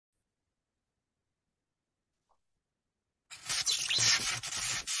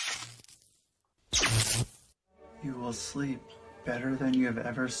You will sleep better than you have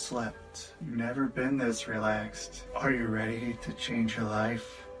ever slept. You've never been this relaxed. Are you ready to change your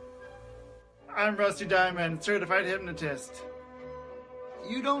life? I'm Rusty Diamond, certified hypnotist.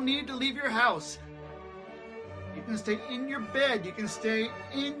 You don't need to leave your house. You can stay in your bed. You can stay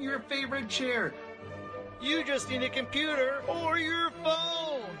in your favorite chair. You just need a computer or your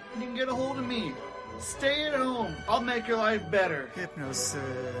phone. You can get a hold of me. Stay at home. I'll make your life better.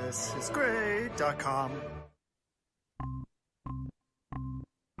 Hypnosisisgreat.com.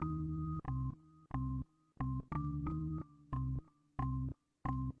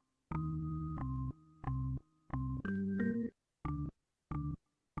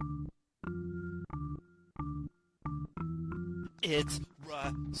 It's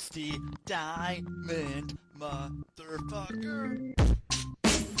Rusty Diamond, motherfucker.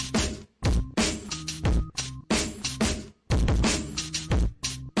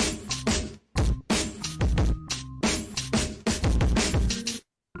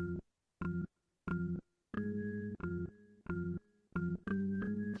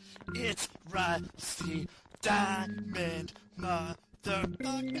 It's Rusty Diamond,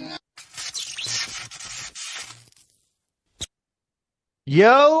 motherfucker.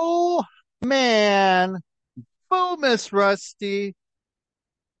 Yo, man. Boom, Miss Rusty.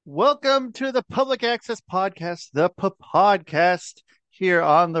 Welcome to the Public Access Podcast, the podcast here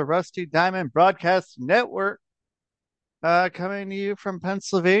on the Rusty Diamond Broadcast Network, coming to you from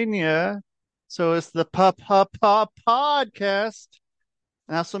Pennsylvania. So it's the podcast, and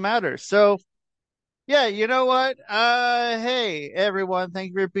that's what matters. So, yeah, you know what? Hey, everyone,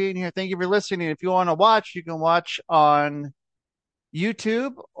 thank you for being here. Thank you for listening. If you want to watch, you can watch on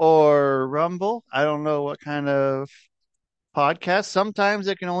YouTube or Rumble. I don't know what kind of podcast. Sometimes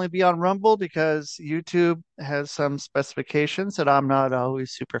it can only be on Rumble because YouTube has some specifications that I'm not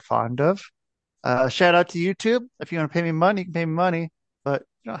always super fond of. Shout out to YouTube. If you want to pay me money, you can pay me money, but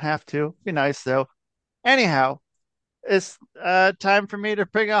you don't have to. Be nice though. Anyhow, it's time for me to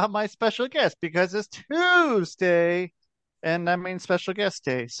bring out my special guest because it's Tuesday, and I mean special guest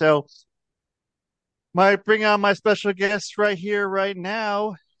day. So might bring on my special guest right here, right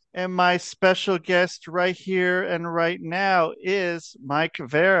now. And my special guest right here and right now is Mike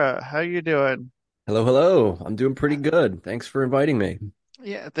Vera. How you doing? Hello, hello. I'm doing pretty good. Thanks for inviting me.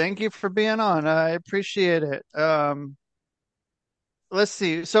 Yeah, thank you for being on. I appreciate it. Let's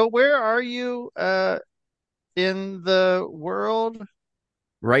see. So where are you in the world?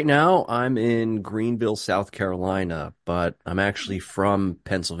 Right now, I'm in Greenville, South Carolina, but I'm actually from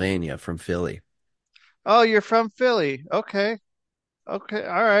Pennsylvania, from Philly. Oh, you're from Philly. Okay. Okay.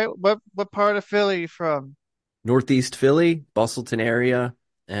 All right. What part of Philly are you from? Northeast Philly, Bustleton area,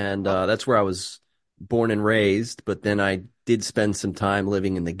 and Oh, that's where I was born and raised, but then I did spend some time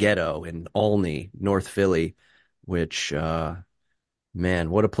living in the ghetto in Olney, North Philly, which,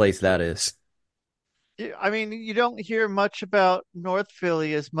 man, what a place that is. I mean, you don't hear much about North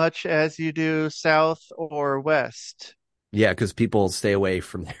Philly as much as you do South or West. Yeah, because people stay away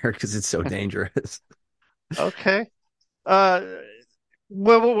from there because it's so dangerous. Okay. Uh,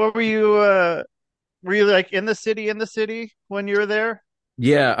 what were you like in the city when you were there?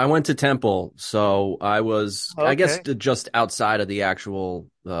 Yeah, I went to Temple, so I was, I guess, Okay. just outside of the actual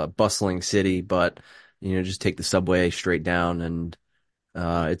bustling city, but just take the subway straight down, and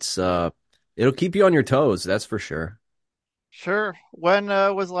it'll keep you on your toes, that's for sure. Sure. When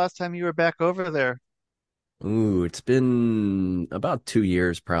was the last time you were back over there? Ooh, it's been about 2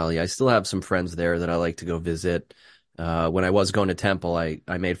 years probably. I still have some friends there that I like to go visit. When I was going to Temple, I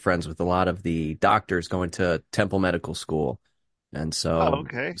made friends with a lot of the doctors going to Temple Medical School, and Oh, so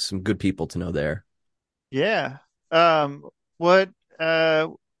okay. some good people to know there. Yeah. What uh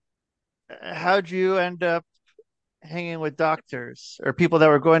how'd you end up hanging with doctors or people that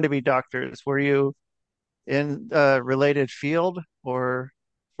were going to be doctors? Were you in a related field or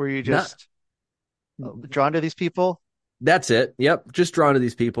were you Not just drawn to these people? That's it. Yep. Just drawn to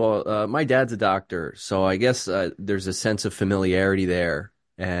these people. My dad's a doctor, so I guess there's a sense of familiarity there.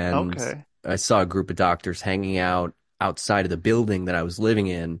 And Okay. I saw a group of doctors hanging out outside of the building that I was living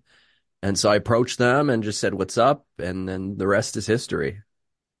in. And so I approached them and just said, "What's up?" And then the rest is history.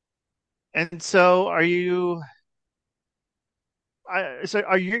 And so are you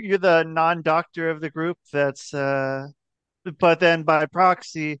you're the non-doctor of the group that's but then by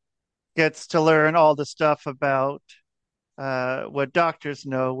proxy gets to learn all the stuff about what doctors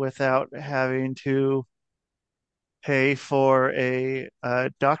know without having to pay for a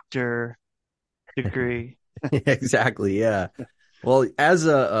doctor degree. Exactly. Yeah. Well, as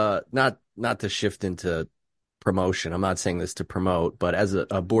a not to shift into promotion, I'm not saying this to promote, but as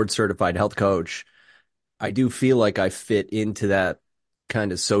a board certified health coach, I do feel like I fit into that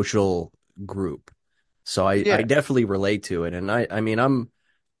kind of social group. So I Yeah. definitely relate to it. And I mean,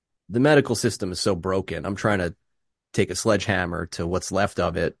 the medical system is so broken. I'm trying to take a sledgehammer to what's left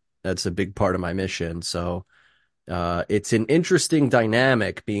of it. That's a big part of my mission. So, it's an interesting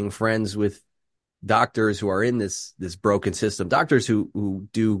dynamic being friends with doctors who are in this broken system, doctors who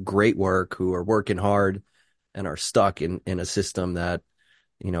do great work, who are working hard and are stuck in a system that,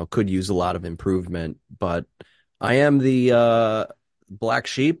 could use a lot of improvement. But I am the black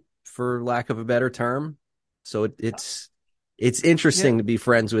sheep, for lack of a better term. So it's Yeah. interesting to be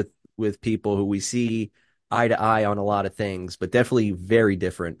friends with people who we see eye to eye on a lot of things, but definitely very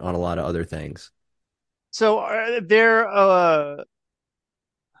different on a lot of other things. So are there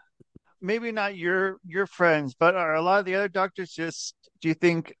maybe not your friends, but are a lot of the other doctors just, do you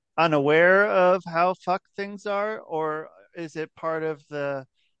think, unaware of how fucked things are, or is it part of the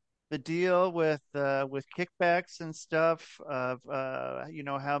deal with kickbacks and stuff of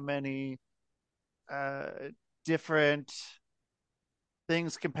how many uh different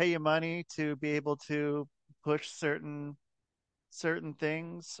things can pay you money to be able to push certain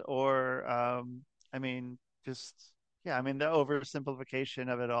things, or I mean, just, yeah, I mean, the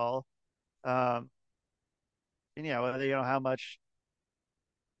oversimplification of it all. um and yeah, whether how much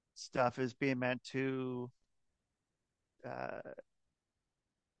stuff is being meant to uh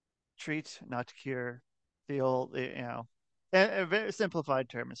treat, not to cure, the old, in very simplified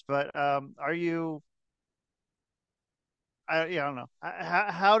terms. But are you, I don't know,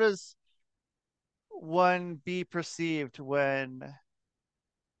 how does one be perceived when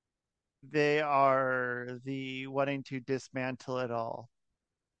they are the wanting to dismantle it all?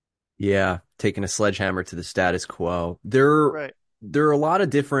 Yeah, taking a sledgehammer to the status quo. Right. There are a lot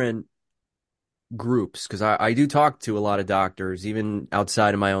of different groups because I do talk to a lot of doctors, even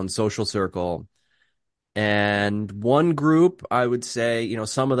outside of my own social circle. And one group, I would say,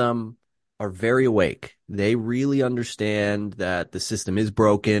 some of them are very awake. They really understand that the system is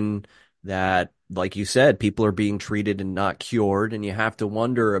broken, that, like you said, people are being treated and not cured. And you have to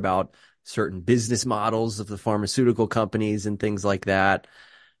wonder about certain business models of the pharmaceutical companies and things like that.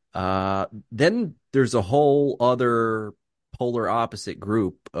 Then there's a whole other polar opposite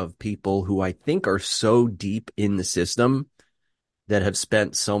group of people who I think are so deep in the system that have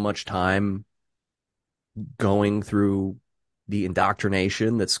spent so much time going through the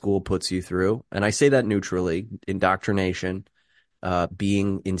indoctrination that school puts you through. And I say that neutrally, indoctrination,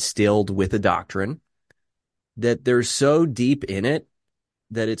 being instilled with a doctrine, that they're so deep in it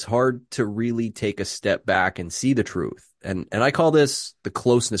that it's hard to really take a step back and see the truth. And I call this the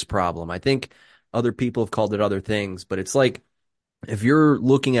closeness problem. I think other people have called it other things, but it's like if you're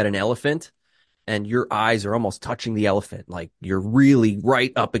looking at an elephant and your eyes are almost touching the elephant, like you're really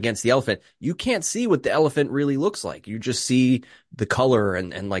right up against the elephant, you can't see what the elephant really looks like. You just see the color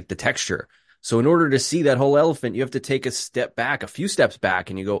and like the texture. So in order to see that whole elephant, you have to take a step back, a few steps back,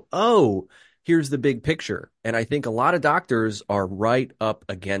 and you go, oh, here's the big picture. And I think a lot of doctors are right up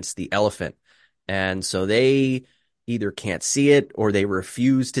against the elephant. And so they either can't see it or they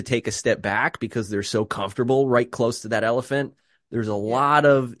refuse to take a step back because they're so comfortable right close to that elephant. There's a Yeah. lot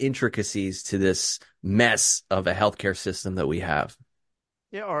of intricacies to this mess of a healthcare system that we have.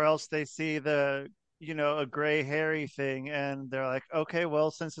 Yeah, or else they see a gray hairy thing, and they're like, okay,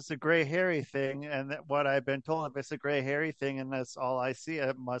 well, since it's a gray hairy thing, and that what I've been told, if it's a gray hairy thing and that's all I see,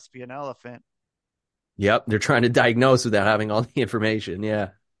 it must be an elephant. Yep, they're trying to diagnose without having all the information. Yeah.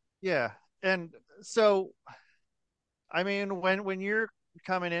 Yeah. And so, I mean, when you're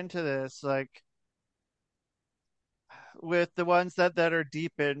coming into this, like, with the ones that are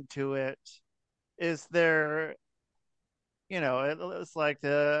deep into it, is there, it's like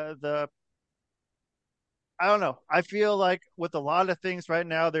the I don't know. I feel like with a lot of things right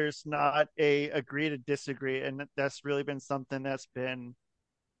now, there's not a agree to disagree, and that's really been something that's been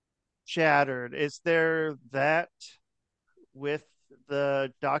shattered. Is there that with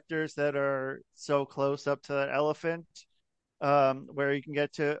the doctors that are so close up to that elephant, where you can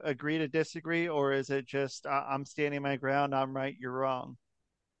get to agree to disagree, or is it just I'm standing my ground, I'm right, you're wrong?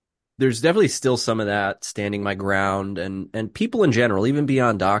 There's definitely still some of that standing my ground and people in general, even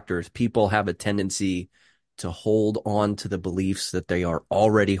beyond doctors, people have a tendency to hold on to the beliefs that they are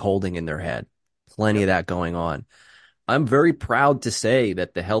already holding in their head. Plenty Yep. of that going on. I'm very proud to say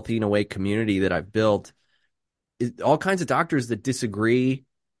that the Healthy and Awake community that I've built is all kinds of doctors that disagree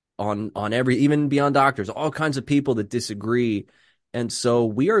on every, even beyond doctors, all kinds of people that disagree. And so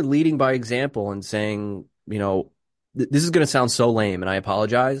we are leading by example and saying, this is going to sound so lame and I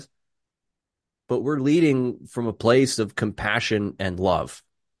apologize, but we're leading from a place of compassion and love.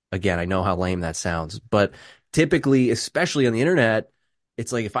 Again, I know how lame that sounds, but typically, especially on the internet,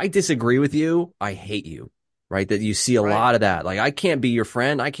 it's like if I disagree with you, I hate you, right? That you see a Right. lot of that. Like, I can't be your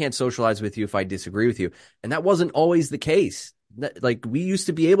friend. I can't socialize with you if I disagree with you. And that wasn't always the case. Like, we used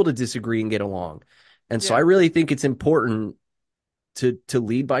to be able to disagree and get along. And so I Yeah. really think it's important to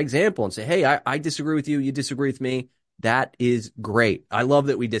lead by example and say, hey, I disagree with you, you disagree with me. That is great. I love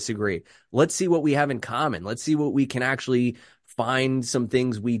that we disagree. Let's see what we have in common. Let's see what we can actually find some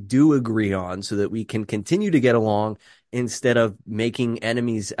things we do agree on so that we can continue to get along instead of making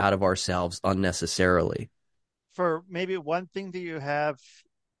enemies out of ourselves unnecessarily. For maybe one thing that you have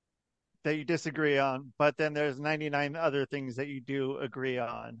that you disagree on, but then there's 99 other things that you do agree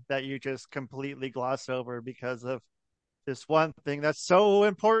on that you just completely gloss over because of this one thing that's so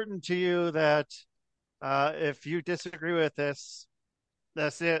important to you that if you disagree with this,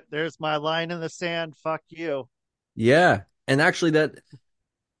 that's it. There's my line in the sand. Fuck you. Yeah. And actually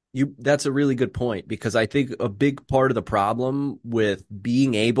that's a really good point because I think a big part of the problem with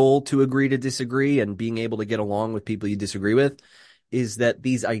being able to agree to disagree and being able to get along with people you disagree with is that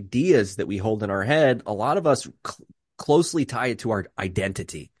these ideas that we hold in our head, a lot of us closely tie it to our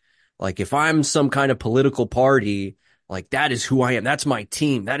identity. Like if I'm some kind of political party, like that is who I am. That's my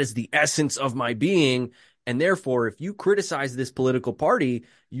team. That is the essence of my being. And therefore, if you criticize this political party,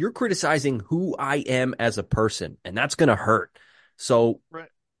 you're criticizing who I am as a person, and that's going to hurt. So Right.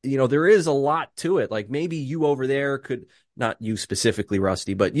 there is a lot to it. Like maybe you over there could, not you specifically,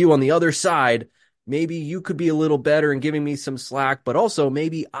 Rusty, but you on the other side, maybe you could be a little better in giving me some slack, but also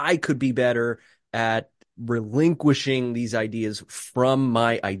maybe I could be better at relinquishing these ideas from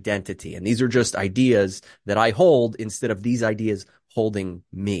my identity. And these are just ideas that I hold instead of these ideas holding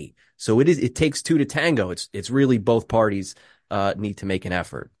me. So it takes two to tango. It's really both parties need to make an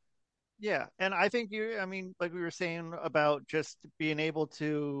effort. Yeah. And I think I mean, like we were saying about just being able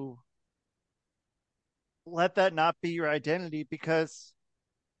to let that not be your identity because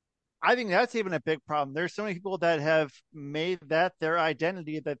I think that's even a big problem. There's so many people that have made that their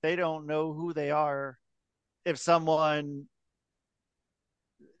identity that they don't know who they are if someone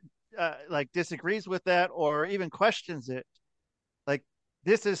like disagrees with that or even questions it. Like,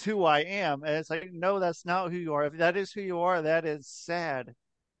 this is who I am. And it's like, no, that's not who you are. If that is who you are, that is sad.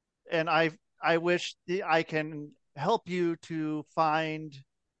 And I wish I can help you to find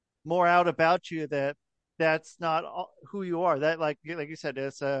more out about you that that's not who you are. That like you said,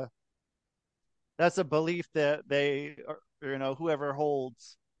 that's a belief that they whoever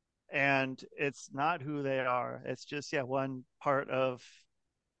holds, and it's not who they are. It's just one part of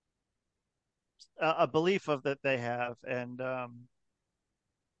a belief of that they have, and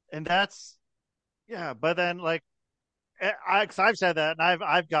that's But then like cause I've said that, and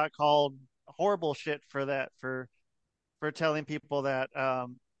I've got called horrible shit for that for telling people that,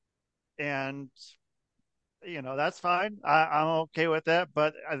 and that's fine. I'm okay with that,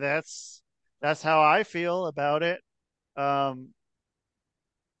 but that's how I feel about it. Um,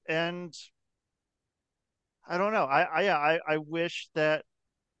 and I don't know. I wish that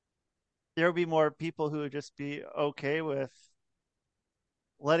there would be more people who would just be okay with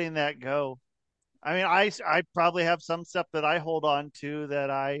letting that go. I mean, I probably have some stuff that I hold on to that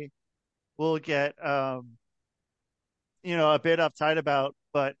I will get a bit uptight about,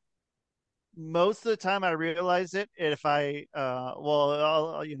 but most of the time I realize it if I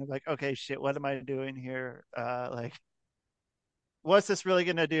I'll like, okay, shit, what am I doing here? Like, what's this really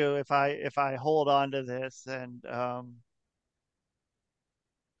gonna do if I hold on to this? And I'm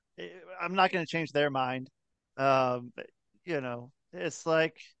not gonna change their mind. But, it's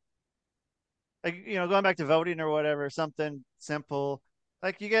like going back to voting or whatever, something simple.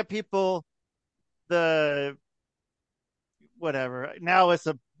 Like, you get people, the whatever. Now it's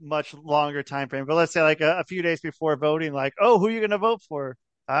a much longer time frame, but let's say like a few days before voting, like, oh, who are you going to vote for?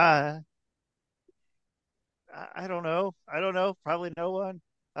 Ah, I don't know. I don't know. Probably no one.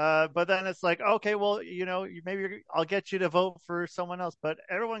 But then it's like, okay, well, I'll get you to vote for someone else. But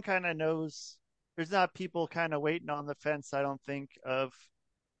everyone kind of knows there's not people kind of waiting on the fence, I don't think, of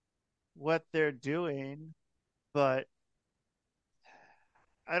what they're doing. But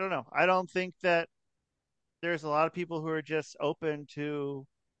I don't know. I don't think that there's a lot of people who are just open to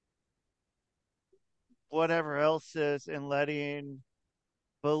whatever else is and letting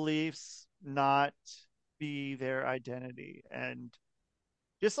beliefs not be their identity. And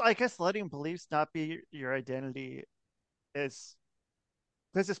just, I guess, letting beliefs not be your identity is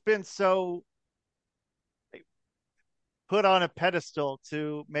because it's been so like, put on a pedestal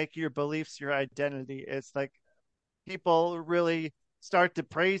to make your beliefs your identity. It's like people really start to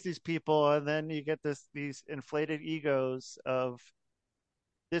praise these people, and then you get these inflated egos of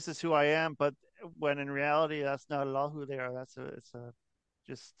this is who I am, but when in reality that's not at all who they are. It's a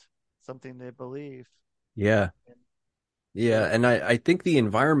just something they believe. Yeah. And Yeah, so and I think the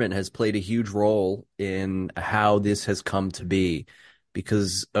environment has played a huge role in how this has come to be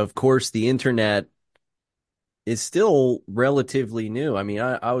because, of course, the internet is still relatively new. I mean,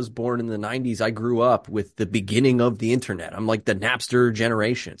 I was born in the 90s. I grew up with the beginning of the internet. I'm like the Napster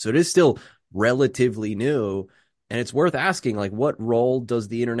generation. So it is still relatively new. And it's worth asking, like, what role does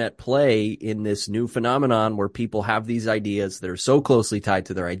the internet play in this new phenomenon where people have these ideas that are so closely tied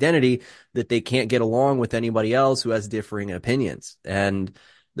to their identity that they can't get along with anybody else who has differing opinions? And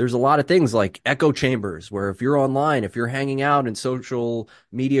there's a lot of things like echo chambers, where if you're online, if you're hanging out in social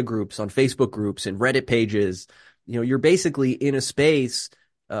media groups, on Facebook groups and Reddit pages, you're basically in a space,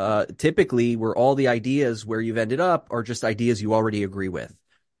 typically where all the ideas where you've ended up are just ideas you already agree with.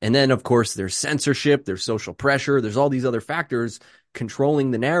 And then, of course, there's censorship, there's social pressure, there's all these other factors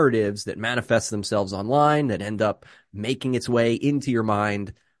controlling the narratives that manifest themselves online that end up making its way into your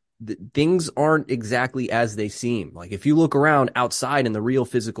mind. Things aren't exactly as they seem. Like if you look around outside in the real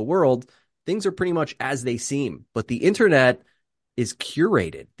physical world, things are pretty much as they seem. But the internet is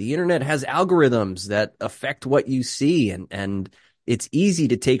curated. The internet has algorithms that affect what you see, and it's easy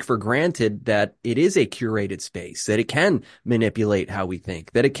to take for granted that it is a curated space, that it can manipulate how we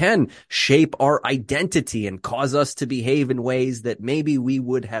think, that it can shape our identity and cause us to behave in ways that maybe we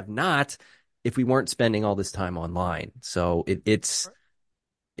would have not if we weren't spending all this time online. So it's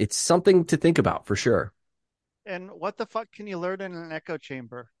something to think about for sure. and what the fuck can you learn in an echo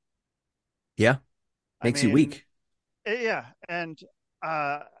chamber? Yeah, I makes you mean, weak. yeah, and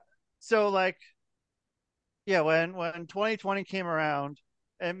uh so like yeah, when 2020 came around,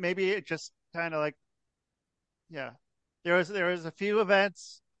 and maybe it just kind of like yeah, there was a few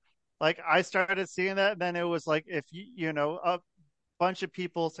events like I started seeing that, and then it was like if a bunch of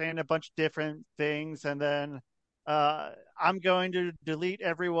people saying a bunch of different things, and then I'm going to delete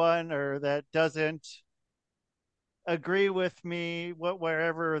everyone or that doesn't agree with me,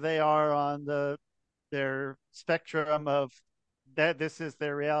 wherever they are on their spectrum of that this is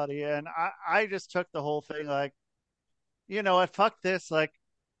their reality. And I just took the whole thing like, you know what, fuck this. Like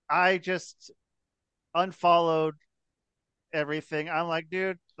I just unfollowed everything. I'm like,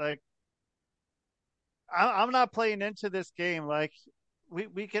 dude, like I'm not playing into this game. Like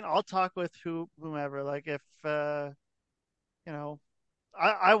we can all talk with whomever. Like if you know,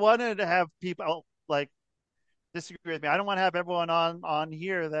 I wanted to have people like disagree with me. I don't want to have everyone on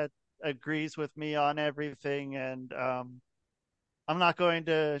here that agrees with me on everything, and I'm not going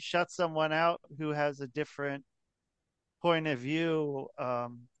to shut someone out who has a different point of view,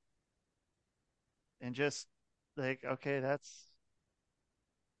 and just like, okay, that's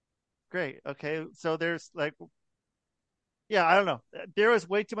great. Okay, so there's like, yeah, I don't know. There was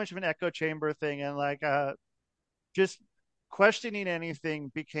way too much of an echo chamber thing, and like, just questioning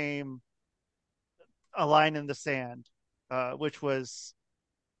anything became a line in the sand, which was,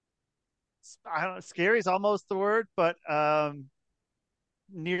 I don't know, scary is almost the word, but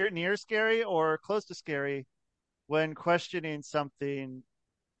near scary or close to scary when questioning something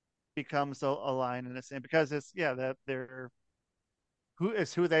becomes a line in the sand, because it's yeah that they're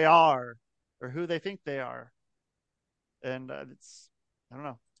who they are or who they think they are, and it's I don't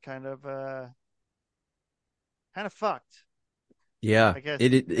know, kind of fucked, Yeah, I guess.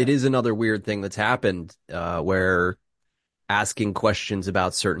 it Yeah, is another weird thing that's happened, where asking questions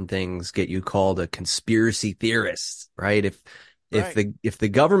about certain things get you called a conspiracy theorist, right? If right. the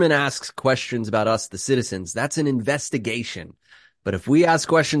government asks questions about us, the citizens, that's an investigation. But if we ask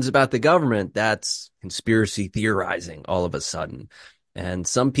questions about the government, that's conspiracy theorizing all of a sudden. And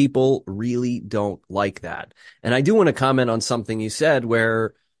some people really don't like that. And I do want to comment on something you said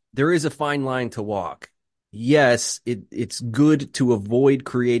where there is a fine line to walk. Yes, it's good to avoid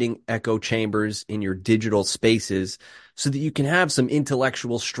creating echo chambers in your digital spaces so that you can have some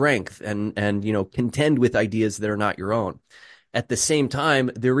intellectual strength and contend with ideas that are not your own. At the same time,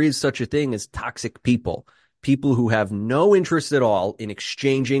 there is such a thing as toxic people, people who have no interest at all in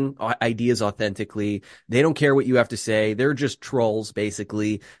exchanging ideas authentically. They don't care what you have to say. They're just trolls,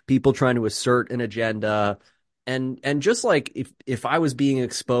 basically, people trying to assert an agenda. And just like if I was being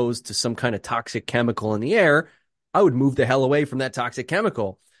exposed to some kind of toxic chemical in the air, I would move the hell away from that toxic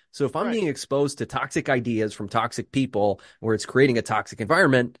chemical. So if I'm Right. being exposed to toxic ideas from toxic people where it's creating a toxic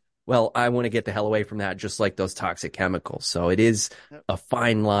environment, well, I want to get the hell away from that, just like those toxic chemicals. So it is Yep. a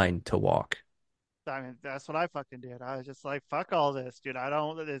fine line to walk. I mean, that's what I fucking did. I was just like, fuck all this, dude. I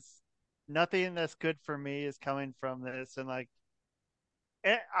don't. It's nothing that's good for me is coming from this, and like,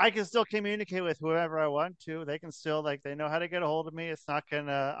 I can still communicate with whoever I want to. They can still like they know how to get a hold of me. It's not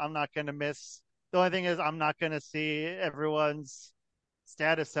gonna I'm not gonna miss. The only thing is I'm not gonna see everyone's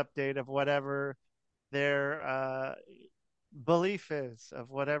status update of whatever their belief is of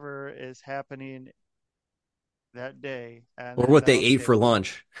whatever is happening that day, and Or then what they that'll be ate it. for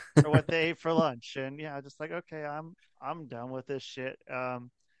lunch. Or what they ate for lunch. And yeah, just like okay, I'm done with this shit.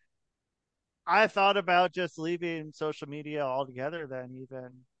 I thought about just leaving social media altogether. Then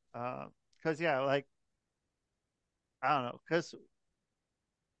even because yeah, like I don't know, because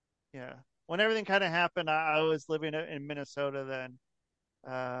yeah, when everything kind of happened, I was living in Minnesota then.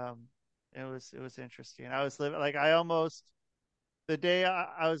 Um, it was interesting. I was living like I almost the day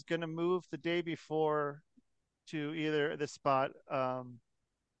I was gonna move the day before to either the spot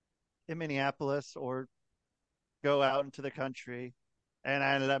in Minneapolis or go out into the country, and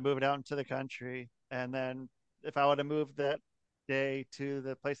I ended up moving out into the country. And then if I would have moved that day to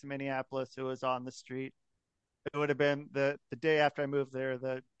the place in Minneapolis, it was on the street. It would have been the day after I moved there,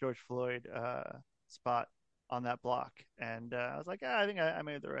 the George Floyd spot on that block, and I was like, yeah, I think I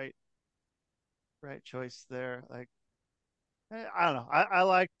made the right choice there. Like, I don't know, I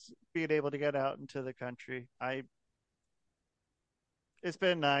liked being able to get out into the country. I It's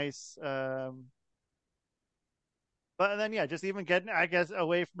been nice, but then yeah, just even getting I guess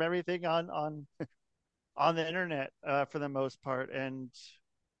away from everything on the internet for the most part, and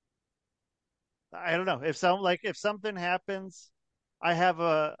I don't know if something happens. I have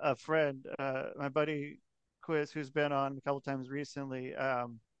a friend, my buddy Quiz, who's been on a couple times recently.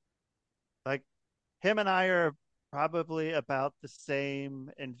 Like him and I are probably about the same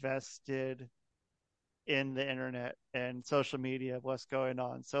invested in the internet and social media, what's going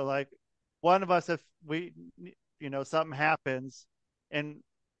on. So like one of us, if we, something happens, and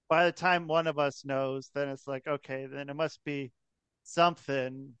by the time one of us knows, then it's like okay, then it must be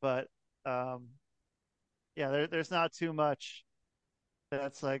something. But um, yeah, there's not too much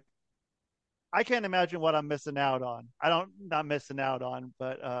that's like I can't imagine what I'm missing out on. I don't not missing out on,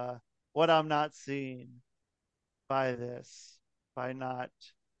 but what I'm not seeing by this, by not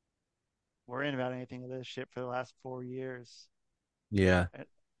worrying about anything of this shit for the last 4 years. Yeah. And,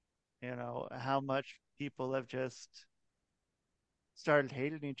 how much people have just started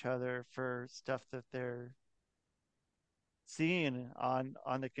hating each other for stuff that they're seeing on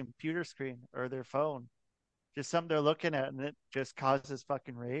the computer screen or their phone. Just something they're looking at and it just causes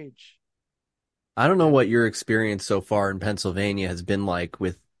fucking rage. I don't know what And your experience so far in Pennsylvania has been like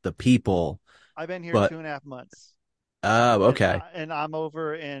with the people, I've been here but 2.5 months. oh, and okay. and I'm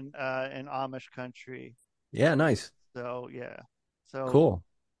over in Amish country. Yeah, nice. So yeah, so Cool.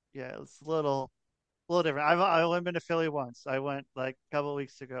 yeah, it's a little different. I've only been to Philly once. I went like a couple of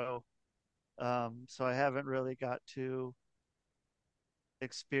weeks ago, so I haven't really got to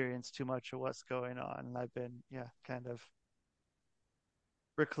experience too much of what's going on. And I've been yeah, kind of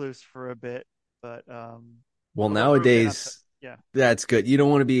recluse for a bit, but Well, we're good on nowadays, yeah. that's good. You don't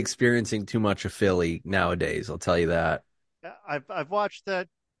want to be experiencing too much of Philly nowadays, I'll tell you that. Yeah, I've watched that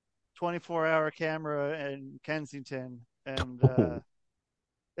 24-hour camera in Kensington, and Oh,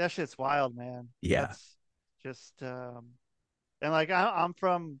 that shit's wild, man. yeah. That's just and like I'm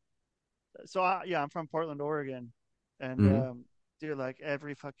from I'm from Portland, Oregon, and Hmm. dude, like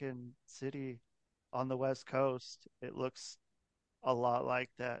every fucking city on the West Coast, it looks a lot like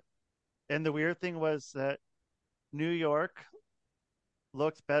that. And the weird thing was that New York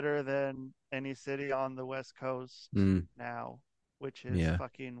looks better than any city on the West Coast Mm, now, which is yeah.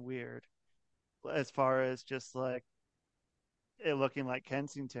 fucking weird. As far as just like it looking like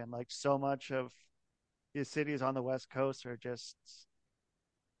Kensington, like so much of these cities on the West Coast are just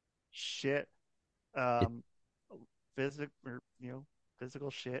shit, It, um, physical,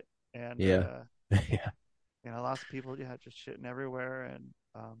 physical shit, and yeah. Yeah. lots of people, yeah, just shitting everywhere, and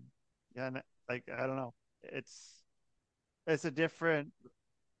yeah, and like I don't know, it's a different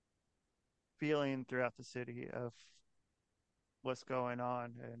feeling throughout the city of what's going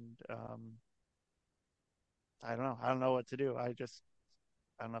on, and I don't know what to do. I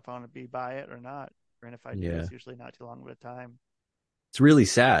don't know if I want to be by it or not, and if I do, Yeah. it's usually not too long of a time. It's really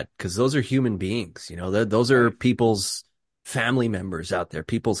sad because those are human beings, those are Right. people's family members out there,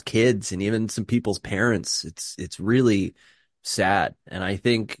 people's kids, and even some people's parents. It's really sad. And I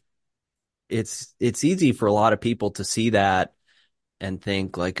think it's easy for a lot of people to see that and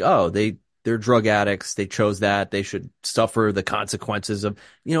think like, oh, they're drug addicts. They chose that. They should suffer the consequences of,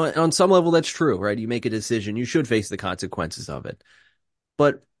 on some level, that's true, right? You make a decision, you should face the consequences of it.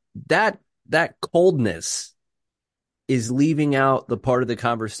 But that that coldness is leaving out the part of the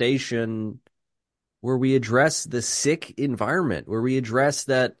conversation where we address the sick environment, where we address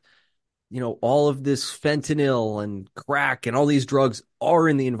that, all of this fentanyl and crack and all these drugs are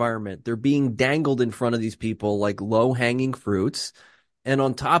in the environment. They're being dangled in front of these people like low-hanging fruits. And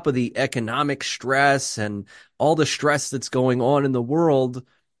on top of the economic stress and all the stress that's going on in the world,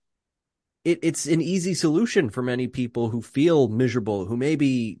 it's an easy solution for many people who feel miserable, who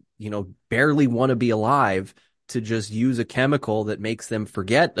maybe, barely want to be alive, to just use a chemical that makes them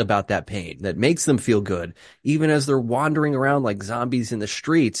forget about that pain, that makes them feel good, even as they're wandering around like zombies in the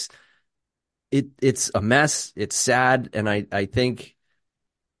streets. It's a mess. It's sad. And I think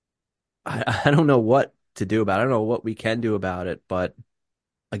I don't know what to do about it. I don't know what we can do about it. But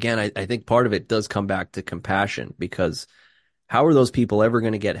again, I think part of it does come back to compassion, because how are those people ever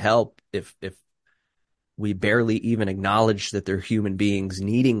going to get help if we barely even acknowledge that they're human beings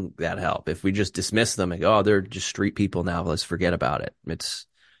needing that help? If we just dismiss them and go, oh, they're just street people now, let's forget about it.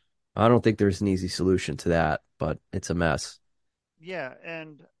 I don't think there's an easy solution to that, but it's a mess. Yeah,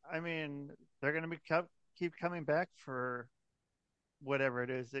 and I mean, they're going to keep coming back for whatever it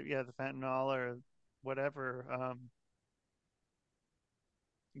is that, yeah, the fentanyl or whatever.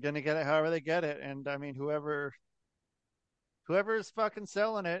 Going to get it however they get it, and I mean, whoever is fucking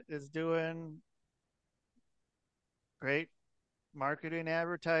selling it is doing great marketing,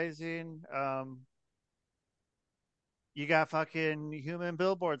 advertising. You got fucking human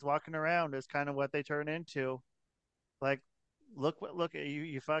billboards walking around is kind of what they turn into. Like, look at you,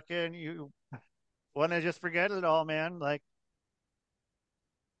 you want to just forget it all, man. Like,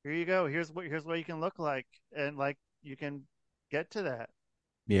 here you go. Here's what you can look like, and like you can get to that.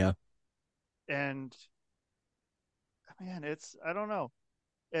 Yeah. And man, I don't know,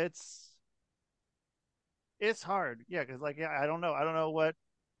 it's it's hard, yeah, because like, yeah, I don't know what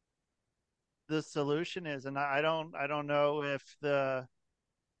the solution is, and I don't know if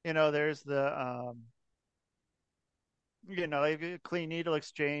there's the like clean needle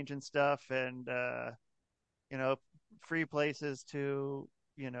exchange and stuff, and you know free places to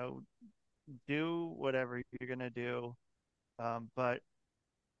do whatever you're gonna do. But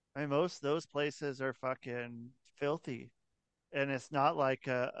I mean, most of those places are fucking filthy, and it's not like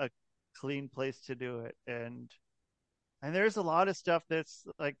a clean place to do it. And there's a lot of stuff that's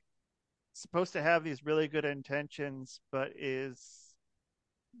like supposed to have these really good intentions, but is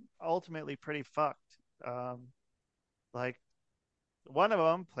ultimately pretty fucked. Like one of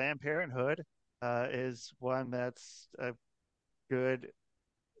them, Planned Parenthood, is one that's a good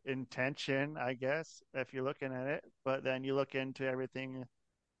intention, I guess, if you're looking at it. But then you look into everything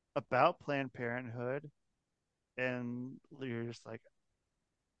about Planned Parenthood, and you're just like,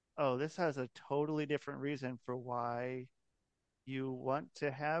 oh, this has a totally different reason for why you want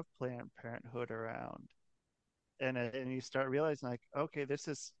to have Planned Parenthood around. And you start realizing, like, okay,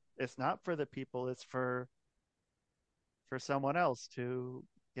 it's not for the people, it's for someone else to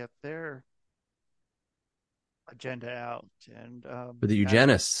get their agenda out. And For the that's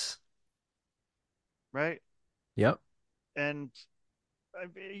eugenists. right. Yep. And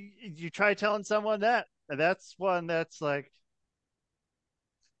you try telling someone that, and that's one that's like,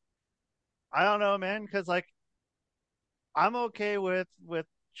 I don't know, man, because like I'm okay with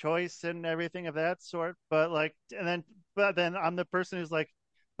choice and everything of that sort, but like, but then I'm the person who's like,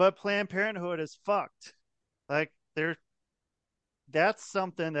 but Planned Parenthood is fucked. Like, that's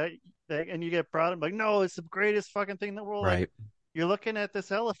something that, and you get brought up like, no, it's the greatest fucking thing in the world. Like, Right. you're looking at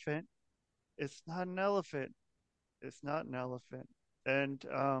this elephant. It's not an elephant. It's not an elephant. And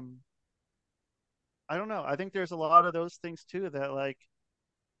I don't know. I think there's a lot of those things too that, like,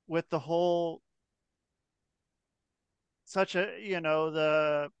 with the whole such a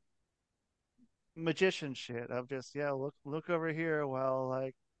the magician shit of just, yeah, look over here, well,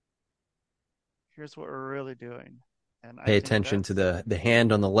 like, here's what we're really doing. And I Pay think attention to that's the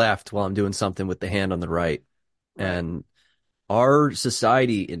hand on the left while I'm doing something with the hand on the right. right. And our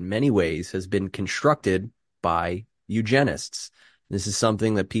society, in many ways, has been constructed by eugenists. This is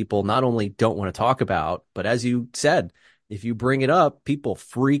something that people not only don't want to talk about, but as you said, if you bring it up, people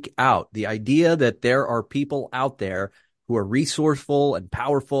freak out. The idea that there are people out there who are resourceful and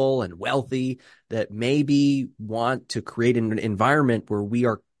powerful and wealthy that maybe want to create an environment where we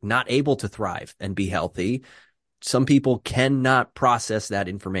are not able to thrive and be healthy. Some people cannot process that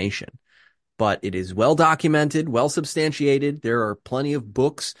information, but it is well documented, well substantiated. There are plenty of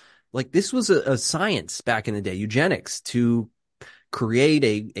books. Like, this was a science back in the day, eugenics, to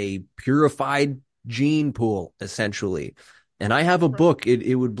create a purified gene pool, essentially. And I have a book,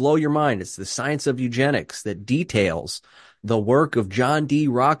 it would blow your mind. It's The Science of Eugenics, that details the work of John D.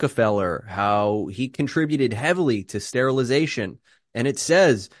 Rockefeller, how he contributed heavily to sterilization. And it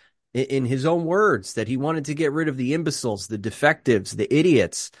says in his own words that he wanted to get rid of the imbeciles, the defectives, the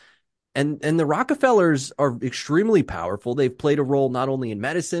idiots. And the Rockefellers are extremely powerful. They've played a role not only in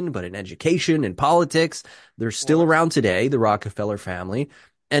medicine, but in education and politics. They're still Wars. around today, the Rockefeller family.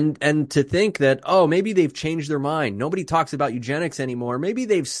 And to think that, oh, maybe they've changed their mind. Nobody talks about eugenics anymore. Maybe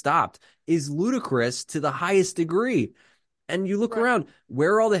they've stopped is ludicrous to the highest degree. And you look Right. around,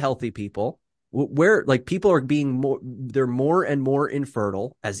 where are all the healthy people? Where like people are being more, they're more and more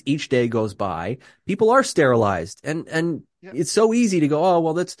infertile as each day goes by. People are sterilized, and Yeah. it's so easy to go, oh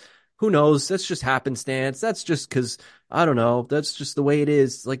well, that's who knows, that's just happenstance. That's just because I don't know, that's just the way it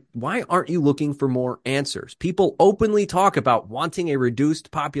is. Like, why aren't you looking for more answers? People openly talk about wanting a reduced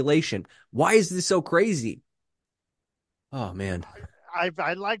population. Why is this so crazy? Oh man.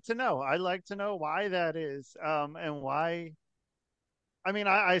 I'd like to know. I'd like to know why that is, and why. I mean,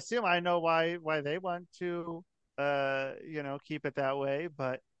 I assume I know why they want to, keep it that way.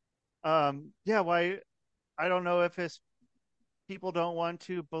 But yeah, why? I don't know if it's people don't want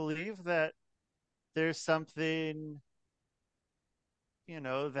to believe that there's something,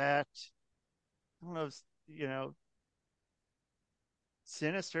 that I don't know, if,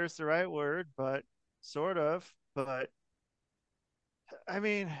 sinister is the right word, but sort of. But I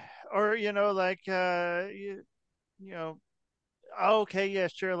mean, or like you know, okay, yeah,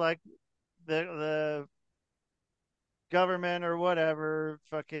 sure, like the government or whatever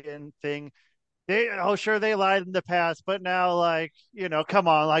fucking thing. Sure, they lied in the past, but now, like, come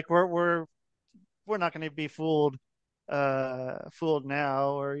on, like we're not going to be fooled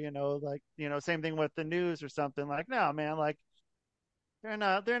now, or like same thing with the news or something. Like, no, man, like they're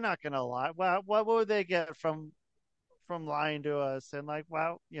not going to lie. What would they get from lying to us? And like,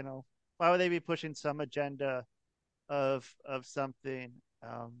 wow, why would they be pushing some agenda of something?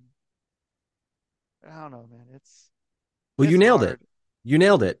 Um, I don't know, man. Well, you It's nailed it. hard. You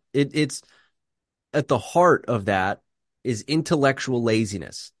nailed it. It's at the heart of that is intellectual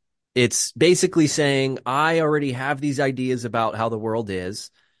laziness. It's basically saying, I already have these ideas about how the world is,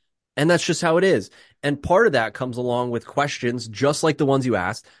 and that's just how it is. And part of that comes along with questions just like the ones you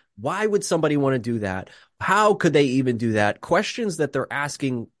asked. Why would somebody want to do that? How could they even do that? Questions that they're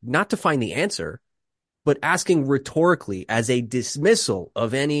asking not to find the answer, but asking rhetorically as a dismissal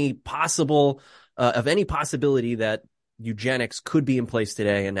of any possibility that eugenics could be in place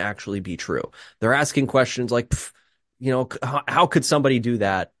today and actually be true. They're asking questions like, how could somebody do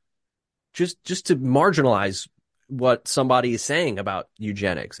that? Just to marginalize what somebody is saying about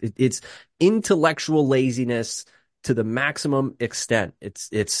eugenics. It's intellectual laziness to the maximum extent.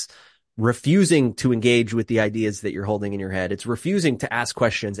 It's refusing to engage with the ideas that you're holding in your head. It's refusing to ask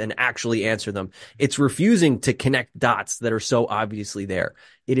questions and actually answer them. It's refusing to connect dots that are so obviously there.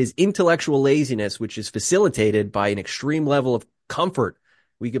 It is intellectual laziness, which is facilitated by an extreme level of comfort.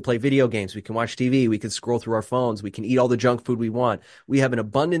 We could play video games. We can watch TV. We can scroll through our phones. We can eat all the junk food we want. We have an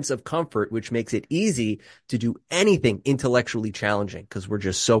abundance of comfort, which makes it easy to do anything intellectually challenging because we're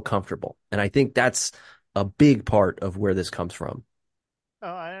just so comfortable. And I think that's a big part of where this comes from. Oh,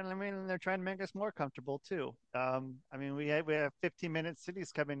 I mean, they're trying to make us more comfortable too. I mean, we have 15-minute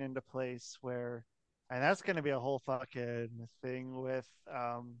cities coming into place and that's going to be a whole fucking thing with,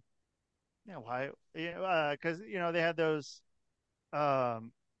 why, because they had those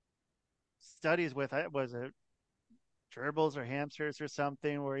um studies with was it gerbils or hamsters or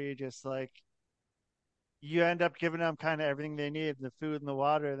something where you just like you end up giving them kind of everything they need, the food and the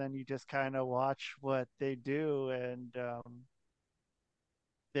water, then you just kind of watch what they do, and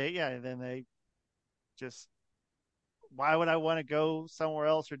then they just why would I want to go somewhere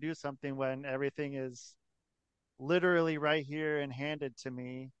else or do something when everything is literally right here and handed to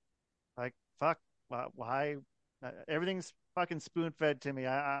me? Like, fuck, why? Everything's fucking spoon fed to me.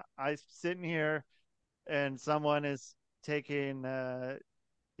 I sitting here and someone is taking a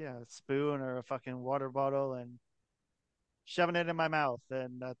spoon or a fucking water bottle and shoving it in my mouth,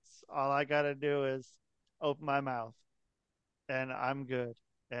 and that's all I gotta do is open my mouth, and I'm good.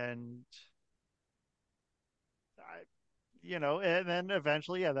 And I, and then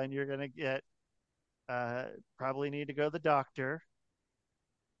eventually, yeah, then you're gonna get probably need to go to the doctor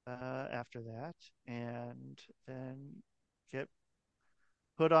after that, and then get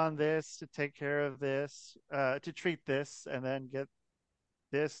put on this to take care of this, to treat this, and then get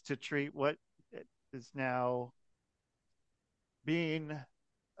this to treat what is now being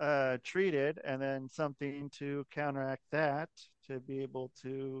treated, and then something to counteract that to be able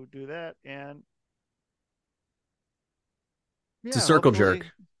to do that. And It's a yeah, circle jerk.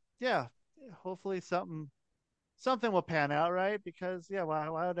 yeah, hopefully something will pan out right, because yeah, why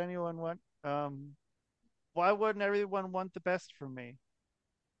would anyone want why wouldn't everyone want the best for me?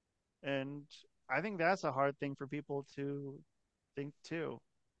 And I think that's a hard thing for people to think too.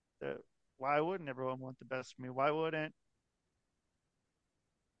 That why wouldn't everyone want the best for me? Why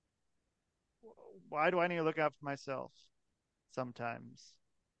do I need to look out for myself sometimes?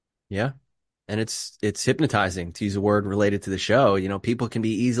 Yeah. And it's hypnotizing, to use a word related to the show. People can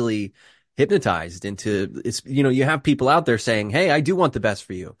be easily hypnotized into it's you have people out there saying, "Hey, I do want the best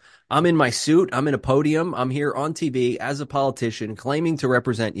for you. I'm in my suit, I'm in a podium, I'm here on TV as a politician claiming to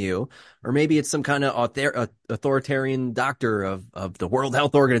represent you." Or maybe it's some kind of authoritarian doctor of the World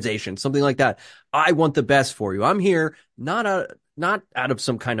Health Organization, something like that. I want the best for you. I'm here not out of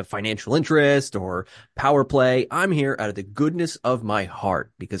some kind of financial interest or power play. I'm here out of the goodness of my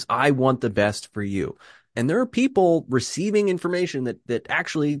heart because I want the best for you. And there are people receiving information that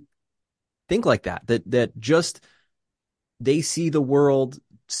actually think like that just they see the world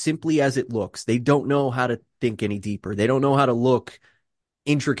simply as it looks. They don't know how to think any deeper. They don't know how to look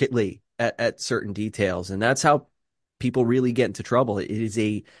intricately at certain details. And that's how people really get into trouble. It is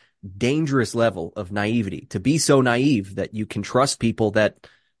a dangerous level of naivety to be so naive that you can trust people that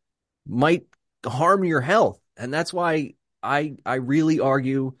might harm your health. And that's why I really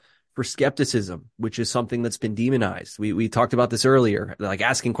argue for skepticism, which is something that's been demonized. We talked about this earlier, like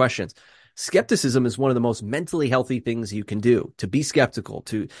asking questions. Skepticism is one of the most mentally healthy things you can do. To be skeptical,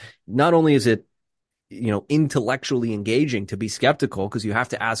 to not only is it intellectually engaging to be skeptical because you have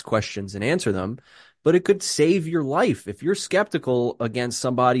to ask questions and answer them, but it could save your life. If you're skeptical against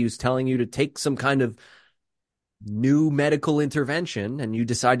somebody who's telling you to take some kind of new medical intervention and you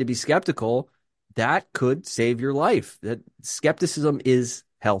decide to be skeptical, that could save your life. That skepticism is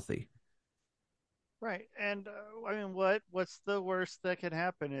healthy. Right. And I mean, what's the worst that can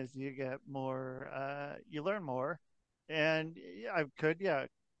happen is you get more, you learn more, and yeah, yeah,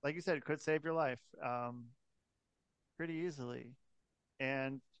 like you said, it could save your life, pretty easily.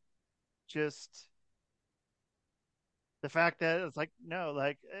 And just the fact that it's like no,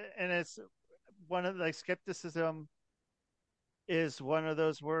 like, and it's one of like skepticism is one of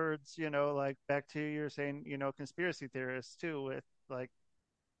those words, like back to you're saying, conspiracy theorists too, with like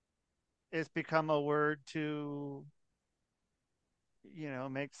it's become a word to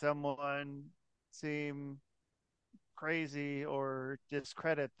make someone seem crazy or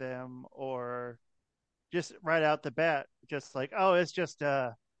discredit them or just right out the bat, just like, oh, it's just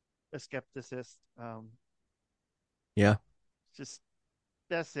a skepticist. Yeah. Just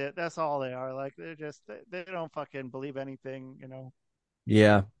that's it. That's all they are. Like they don't fucking believe anything.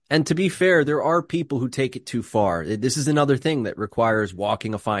 Yeah. And to be fair, there are people who take it too far. This is another thing that requires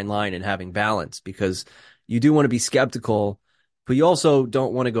walking a fine line and having balance because you do want to be skeptical, but you also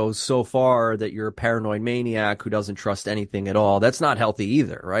don't want to go so far that you're a paranoid maniac who doesn't trust anything at all. That's not healthy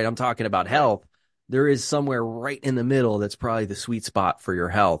either, right? I'm talking about Right. health. There is somewhere right in the middle that's probably the sweet spot for your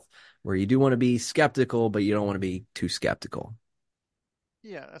health where you do want to be skeptical, but you don't want to be too skeptical.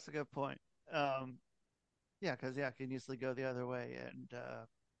 Yeah, that's a good point. Um, yeah, because yeah, it can easily go the other way, and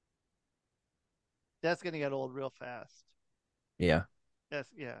that's gonna get old real fast. Yeah. That's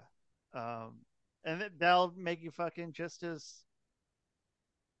yeah. Um, and that'll make you fucking just as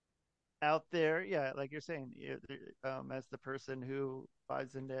out there. Yeah, like you're saying, as the person who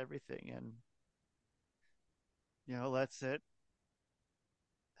buys into everything and lets it.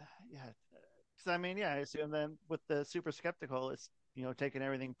 Yeah, because I mean, yeah, I assume then with the super skeptical, it's taking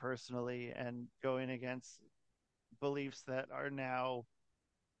everything personally and going against beliefs that are now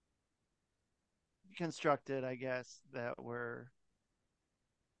constructed, I guess, that were,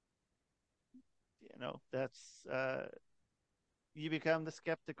 that's you become the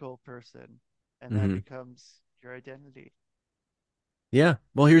skeptical person, and that Hmm. becomes your identity. Yeah.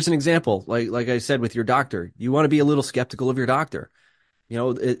 Well, here's an example. Like I said with your doctor, you want to be a little skeptical of your doctor,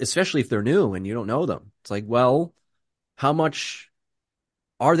 especially if they're new and you don't know them. It's like, well, how much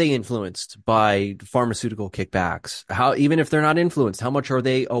are they influenced by pharmaceutical kickbacks? How, even if they're not influenced, how much are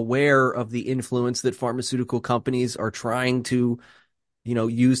they aware of the influence that pharmaceutical companies are trying to,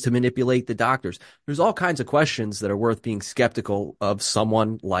 use to manipulate the doctors? There's all kinds of questions that are worth being skeptical of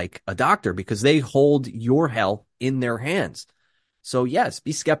someone like a doctor because they hold your health in their hands. So yes,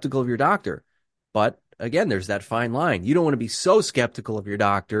 be skeptical of your doctor. But again, there's that fine line. You don't want to be so skeptical of your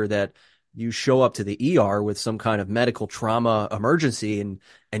doctor that you show up to the ER with some kind of medical trauma emergency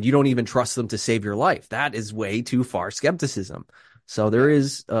and you don't even trust them to save your life. That is way too far skepticism. So there Yeah,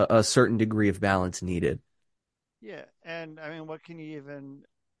 is a certain degree of balance needed. yeah, and I mean, what can you even?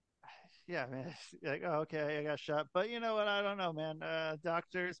 Yeah, man, like, oh, okay, I got shot, but you know what? I don't know, man.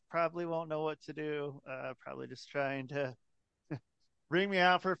 Doctors probably won't know what to do. Probably just trying to bring me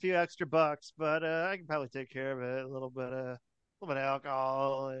out for a few extra bucks, but I can probably take care of it a little bit. little bit of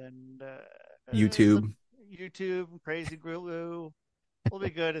alcohol and some YouTube. YouTube and crazy glue. We'll be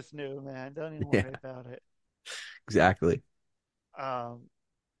good as new, man. Don't even Yeah, worry about it. exactly. Um,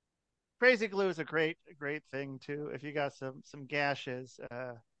 crazy glue is a great thing too. If you got some gashes,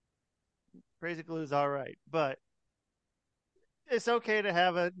 crazy glue is all right. But it's okay to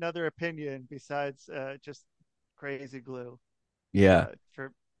have another opinion besides just crazy glue Yeah.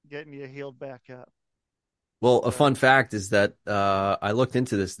 for getting you healed back up. Well, a But fun fact is that I looked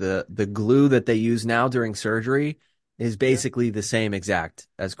into this. The glue that they use now during surgery is yeah, basically the same exact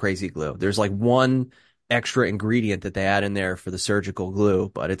as crazy glue. There's like one extra ingredient that they add in there for the surgical glue,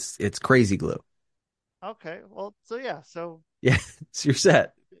 but it's crazy glue. okay. Well, so yeah, so Yeah, so you're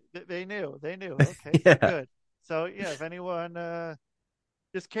set. they knew. Okay, so Yeah, good. So yeah, if anyone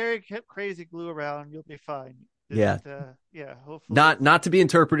just carry crazy glue around, you'll be fine. yeah. Just yeah, hopefully Not it's not to be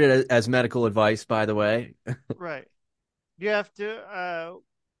interpreted as medical advice, by the way. right. You have to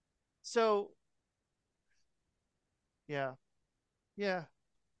so yeah. Yeah.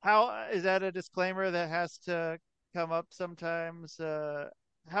 How is that a disclaimer that has to come up sometimes?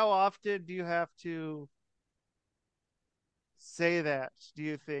 How often do you have to say that, do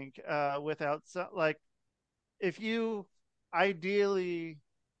you think, without like if you ideally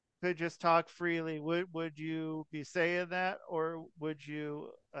could just talk freely, would you be saying that, or would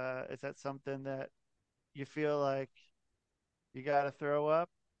you is that something that you feel like you got to throw up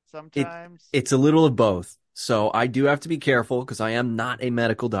It sometimes? it's a little of both. So I do have to be careful because I am not a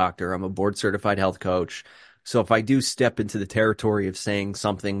medical doctor. I'm a board certified health coach. So if I do step into the territory of saying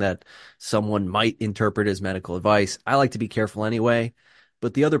something that someone might interpret as medical advice, I like to be careful anyway.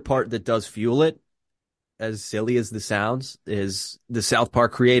 But the other part that does fuel it, as silly as this sounds, is the South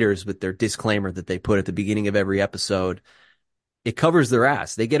Park creators with their disclaimer that they put at the beginning of every episode. It covers their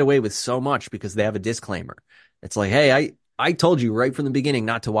ass. They get away with so much because they have a disclaimer. It's like, hey, I told you right from the beginning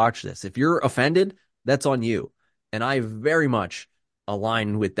not to watch this. If you're offended, that's on you. And I very much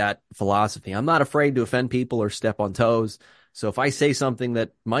align with that philosophy. I'm not afraid to offend people or step on toes. So if I say something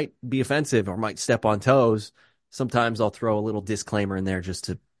that might be offensive or might step on toes, sometimes I'll throw a little disclaimer in there just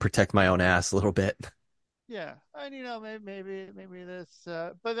to protect my own ass a little bit. Yeah, and maybe this,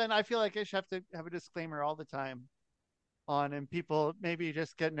 but then I feel like I should have to have a disclaimer all the time on, and people maybe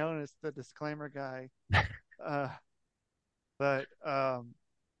just get known as the disclaimer guy. Uh, but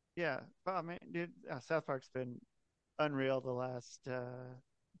yeah, I mean, dude, South Park's been unreal the last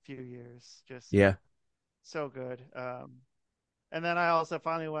few years, just Yeah. so good. And then I also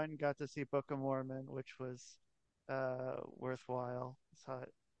finally went and got to see Book of Mormon, which was worthwhile. Saw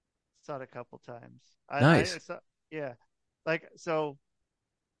it a couple times. I Nice. saw, yeah, like so.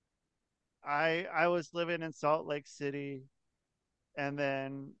 I was living in Salt Lake City, and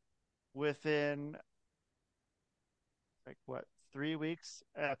then within like what 3 weeks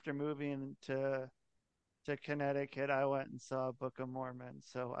after moving to Connecticut, I went and saw Book of Mormon.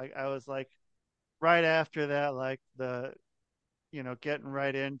 So I was like right after that, like the getting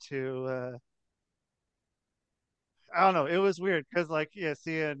right into I don't know. It was weird because like yeah,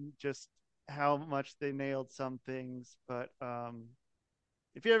 seeing just how much they nailed some things, but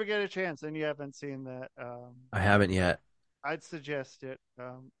if you ever get a chance and you haven't seen that, I haven't yet. I'd suggest it.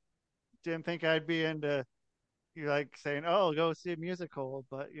 Didn't think I'd be into you like saying, "Oh, go see a musical,"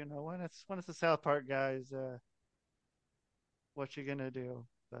 but when it's the South Park guys, what you gonna do?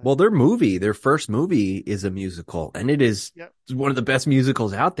 But Well, their first movie is a musical, and it is yep, one of the best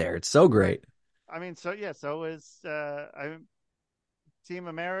musicals out there. It's so right. great. I mean, so yeah, so is Team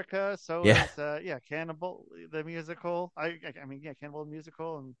America. So Yeah, is yeah, Cannibal the musical. I mean, yeah, Cannibal the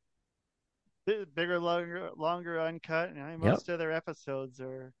musical and bigger, longer, uncut. And I mean, yep, most of their episodes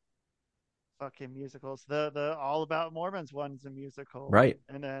are fucking musicals. The All About Mormons one's a musical, right.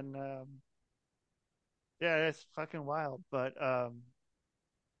 and then yeah, it's fucking wild. But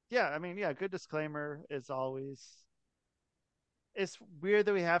yeah, I mean, yeah, good disclaimer is always. It's weird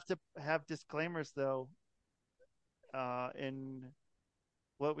that we have to have disclaimers though, in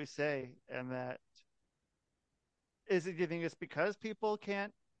what we say, and that is it. Do you think it's because people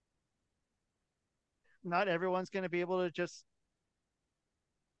can't? Not everyone's going to be able to just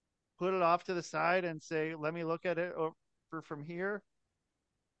put it off to the side and say, "Let me look at it from here,"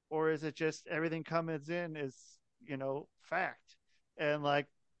 or is it just everything comes in is fact and like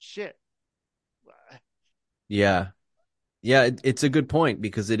shit? Yeah, yeah. It's a good point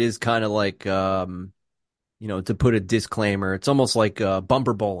because it is kind of like to put a disclaimer. It's almost like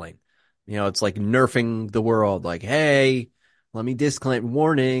bumper bowling. It's like nerfing the world. Like, hey, let me disclaim,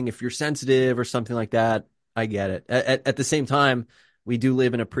 warning if you're sensitive or something like that. I get it. At the same time, we do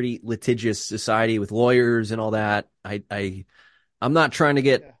live in a pretty litigious society with lawyers and all that. I I'm not trying to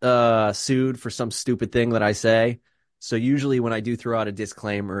get Yeah. sued for some stupid thing that I say. So usually when I do throw out a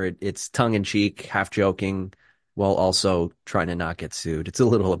disclaimer, it's tongue in cheek, half joking, while also trying to not get sued. It's a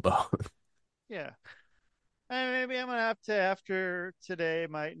little of both. Yeah. And maybe I'm gonna have to after today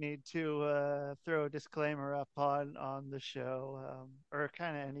might need to throw a disclaimer up on the show or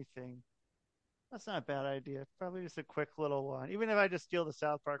kind of anything. That's not a bad idea. Probably just a quick little one, even if I just steal the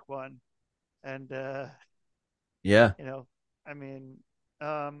South Park one. And Yeah. you know, I mean,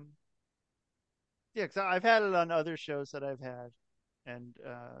 um, yeah, because I've had it on other shows that I've had, and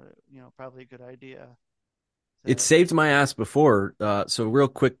probably a good idea. It To saved my ass before. So real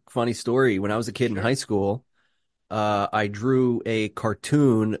quick, funny story. When I was a kid in high sure, school, I drew a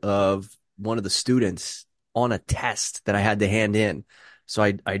cartoon of one of the students on a test that I had to hand in. So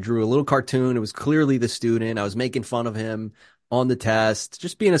I drew a little cartoon. It was clearly the student. I was making fun of him on the test,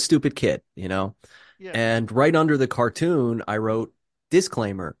 just being a stupid kid, you know? yeah, And right under the cartoon, I wrote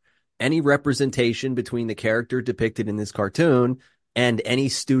disclaimer. Any representation between the character depicted in this cartoon and any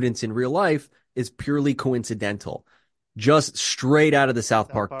students in real life is purely coincidental, just straight out of the South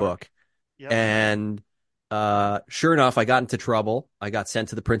South Park Park. book. Yep. And sure enough, I got into trouble. I got sent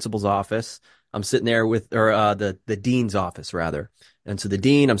to the principal's office. I'm sitting there with, or the dean's office rather. And so the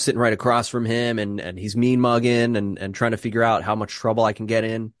dean, I'm sitting right across from him, and he's mean mugging and trying to figure out how much trouble I can get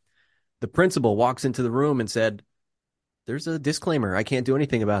in. The principal walks into the room and said, "There's a disclaimer. I can't do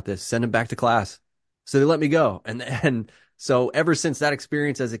anything about this. Send him back to class." So they let me go. And so ever since that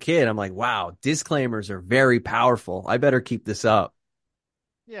experience as a kid, I'm like, wow, disclaimers are very powerful. I better keep this up.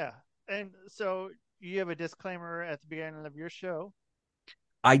 Yeah. And so you have a disclaimer at the beginning of your show.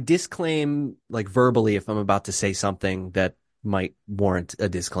 I disclaim like verbally if I'm about to say something that might warrant a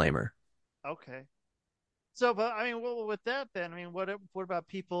disclaimer. Okay. So, but I mean, well, with that, then I mean, what about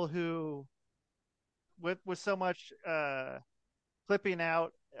people who, with so much clipping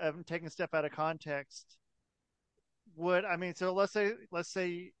out, taking stuff out of context, would I mean? So let's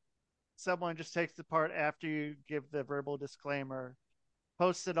say someone just takes the part after you give the verbal disclaimer,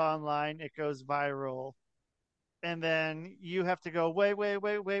 posts it online, it goes viral, and then you have to go, wait,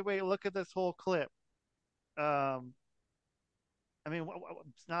 look at this whole clip. Um, I mean,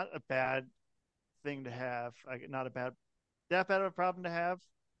 it's not a bad thing to have. Not a that bad of a problem to have.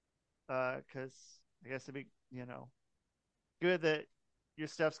 Because I guess it'd be good that your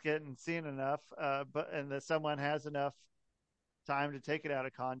stuff's getting seen enough, but and that someone has enough time to take it out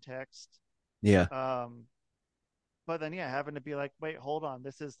of context. Yeah. Um, but then yeah, having to be like, wait, hold on,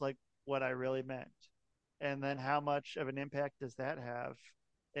 this is like what I really meant, and then how much of an impact does that have,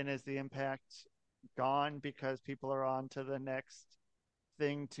 and is the impact gone because people are on to the next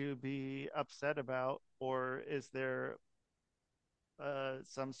thing to be upset about, or is there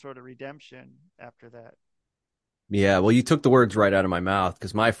some sort of redemption after that? Yeah, well, you took the words right out of my mouth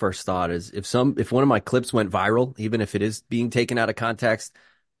because my first thought is if one of my clips went viral, even if it is being taken out of context,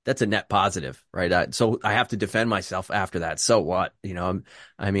 that's a net positive, right? So I have to defend myself after that. So what?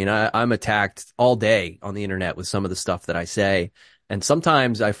 I'm attacked all day on the internet with some of the stuff that I say. And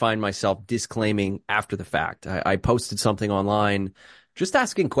sometimes I find myself disclaiming after the fact. I posted something online just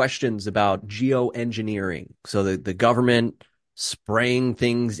asking questions about geoengineering. So the government spraying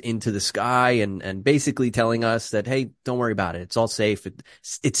things into the sky and basically telling us that, hey, don't worry about it. It's all safe.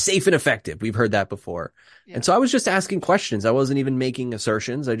 It's safe and effective. We've heard that before. And Yeah, so I was just asking questions. I wasn't even making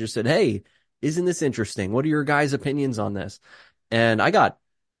assertions. I just said, hey, isn't this interesting? What are your guys' opinions on this? And I got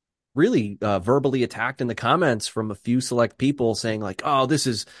really verbally attacked in the comments from a few select people saying like, oh, this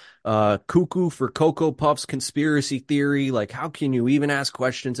is cuckoo for Cocoa Puffs conspiracy theory. Like, how can you even ask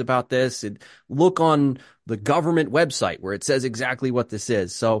questions about this? And look on the government website where it says exactly what this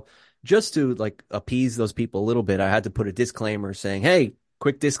is. So just to like appease those people a little bit, I had to put a disclaimer saying, hey,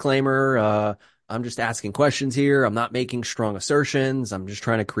 quick disclaimer. I'm just asking questions here. I'm not making strong assertions. I'm just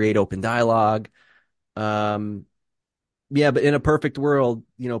trying to create open dialogue. Um, yeah, but in a perfect world,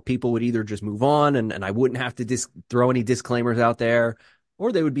 people would either just move on and I wouldn't have to throw any disclaimers out there,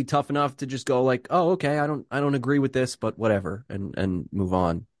 or they would be tough enough to just go like, "Oh, okay, I don't agree with this, but whatever," and move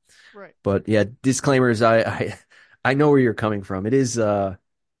on. right, But yeah, disclaimers, I know where you're coming from. It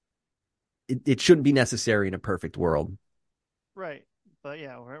shouldn't be necessary in a perfect world. right. But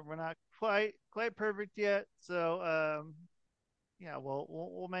yeah, we're not quite perfect yet. So yeah,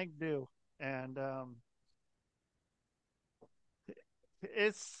 we'll make do. And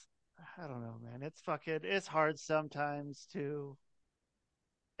it's I don't know, man. It's hard sometimes to,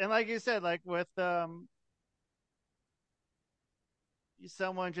 and like you said, like with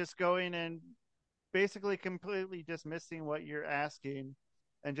someone just going and basically completely dismissing what you're asking,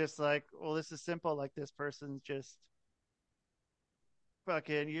 and just like, well, this is simple. Like this person's just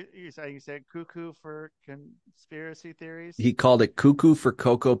fucking you said cuckoo for conspiracy theories. He called it Cuckoo for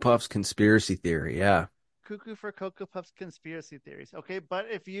Cocoa Puffs conspiracy theory. Yeah. Cuckoo for Cocoa Puffs conspiracy theories. Okay, but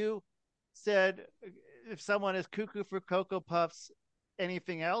if you said if someone is cuckoo for Cocoa Puffs,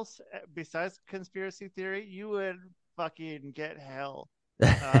 anything else besides conspiracy theory, you would fucking get hell.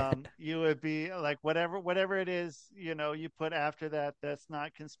 You would be like whatever it is, you put after that. That's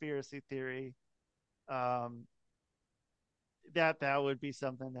not conspiracy theory. Um, that would be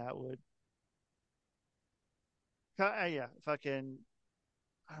something that would, yeah, fucking,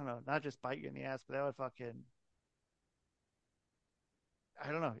 I don't know, not just bite you in the ass, but that would fucking,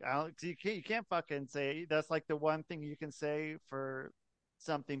 I don't know. I don't, you can't fucking say that's like the one thing you can say for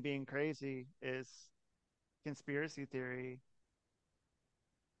something being crazy is conspiracy theory.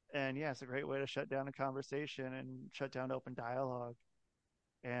 And yeah, it's a great way to shut down a conversation and shut down open dialogue.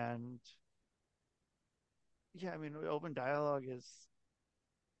 And yeah, I mean, open dialogue is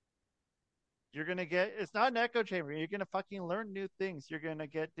you're gonna get. It's not an echo chamber. You're gonna fucking learn new things. You're gonna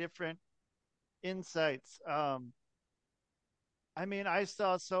get different insights. I mean, I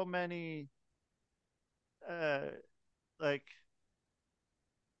saw so many, uh, like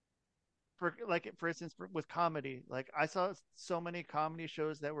for instance with comedy, like I saw so many comedy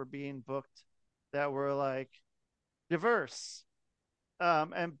shows that were being booked that were like diverse,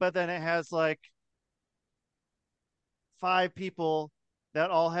 and but then it has like five people that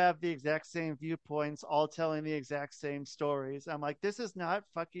all have the exact same viewpoints, all telling the exact same stories. I'm like, this is not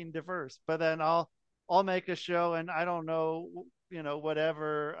fucking diverse. But then I'll make a show and I don't know,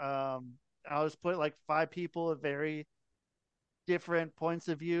 whatever. I'll just put like five people of very different points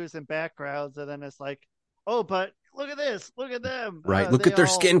of views and backgrounds, and then it's like, oh, but look at this, look at them. Right. Look They at their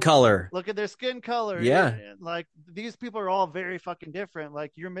all skin color. look at their skin color. Yeah. Like these people are all very fucking different.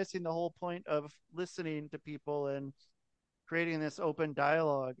 Like you're missing the whole point of listening to people and creating this open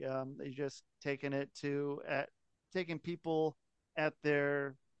dialogue. You're just taking it to at taking people at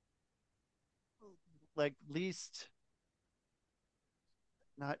their like least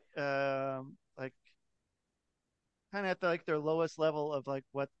not like kind of at like their lowest level of like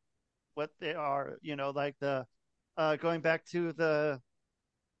what they are, like the going back to the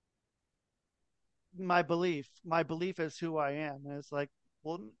my belief is who I am, and it's like,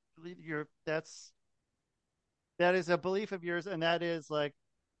 well, you're that is a belief of yours, and that is like,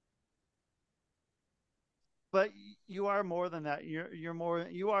 but you are more than that.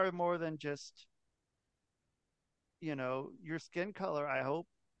 You are more than just your skin color. I hope.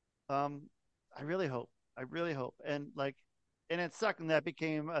 um I really hope. I really hope. And like, and it sucked, and that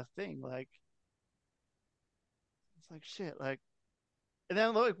became a thing. Like it's like shit. Like, and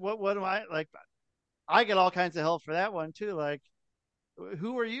then look, what am I like? I get all kinds of hell for that one too. Like,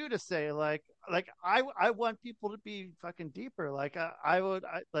 who are you to say I want people to be fucking deeper. Like I would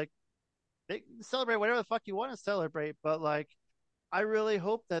like they celebrate whatever the fuck you want to celebrate, but like I really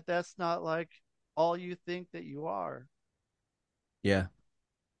hope that that's not like all you think that you are. Yeah.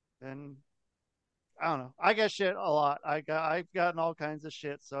 And I don't know. I get shit a lot. I've gotten all kinds of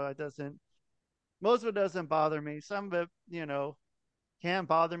shit, so it doesn't. Most of it doesn't bother me. Some of it, can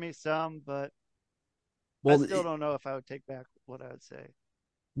bother me some, but I Well, still don't know if I would take back what I would say.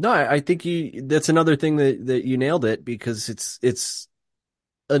 no, I think that's another thing that you nailed it because it's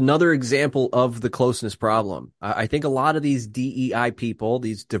another example of the closeness problem. I think a lot of these DEI people,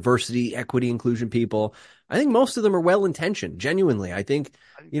 these diversity, equity, inclusion people, I think most of them are well intentioned, genuinely. I think,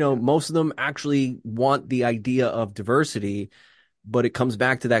 Yeah, most of them actually want the idea of diversity, but it comes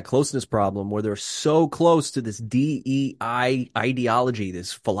back to that closeness problem where they're so close to this DEI ideology,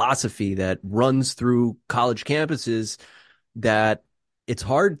 this philosophy that runs through college campuses that it's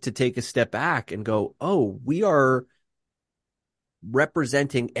hard to take a step back and go, oh, we are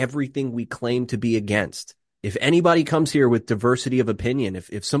representing everything we claim to be against. If anybody comes here with diversity of opinion,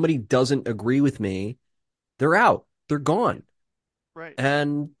 if somebody doesn't agree with me, they're out. They're gone. right,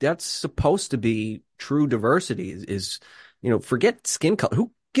 And that's supposed to be true diversity forget skin color.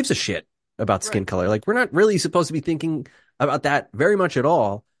 Who gives a shit about skin right, color? Like we're not really supposed to be thinking about that very much at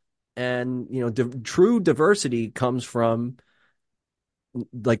all. And, true diversity comes from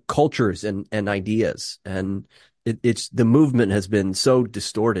like cultures and ideas. And it's the movement has been so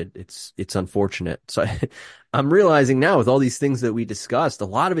distorted. It's unfortunate. So I'm realizing now with all these things that we discussed, a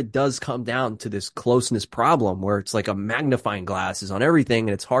lot of it does come down to this closeness problem where it's like a magnifying glass is on everything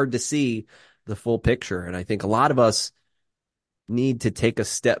and it's hard to see the full picture. And I think a lot of us need to take a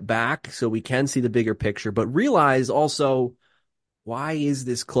step back so we can see the bigger picture, but realize also, why is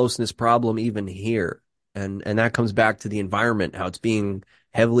this closeness problem even here? And that comes back to the environment, how it's being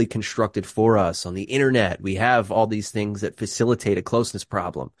heavily constructed for us on the internet. We have all these things that facilitate a closeness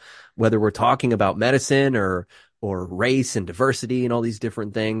problem, whether we're talking about medicine or race and diversity and all these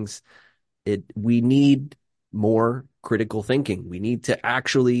different things. We need more critical thinking. We need to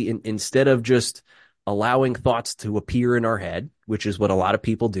actually, instead of just allowing thoughts to appear in our head, which is what a lot of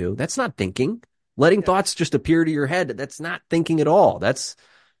people do, that's not thinking. Letting Yeah. thoughts just appear to your head, that's not thinking at all. That's,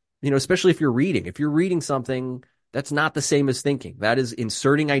 especially if you're reading. If you're reading something, that's not the same as thinking. That is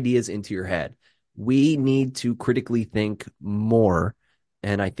inserting ideas into your head. We need to critically think more.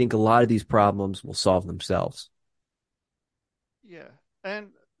 And I think a lot of these problems will solve themselves. Yeah. And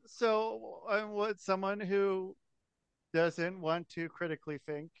so I'm what someone who doesn't want to critically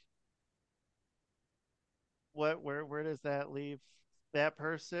think, where does that leave that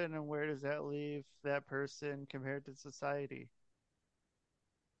person and where does that leave that person compared to society?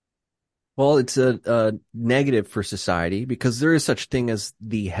 Well, it's a negative for society because there is such thing as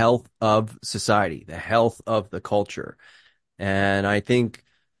the health of society, the health of the culture. And I think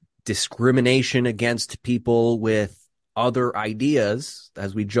discrimination against people with other ideas,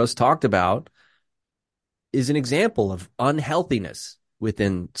 as we just talked about, is an example of unhealthiness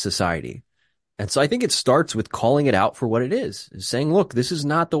within society. And so I think it starts with calling it out for what it is saying, look, this is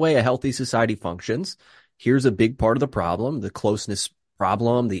not the way a healthy society functions. Here's a big part of the problem, the closeness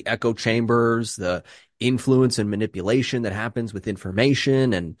problem, the echo chambers, the influence and manipulation that happens with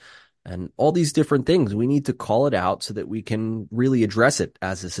information and all these different things. We need to call it out so that we can really address it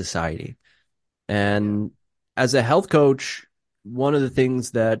as a society. Yeah. And as a health coach, one of the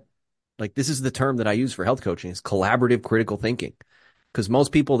things that, like, this is the term that I use for health coaching is collaborative critical thinking. Because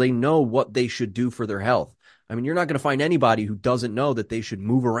most people, they know what they should do for their health. I mean, you're not going to find anybody who doesn't know that they should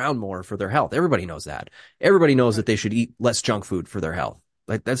move around more for their health. Everybody knows that. Everybody knows that Right. they should eat less junk food for their health.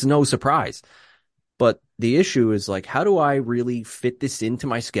 Like, that's no surprise. But the issue is like, how do I really fit this into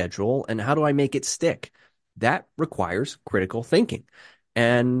my schedule and how do I make it stick? That requires critical thinking.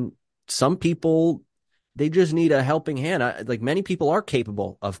 And some people, they just need a helping hand. Like many people are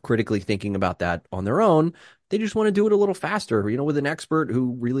capable of critically thinking about that on their own. They just want to do it a little faster, with an expert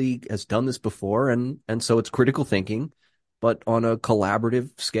who really has done this before. And so it's critical thinking, but on a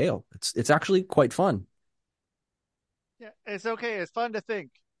collaborative scale. It's actually quite fun. Yeah. It's okay. It's fun to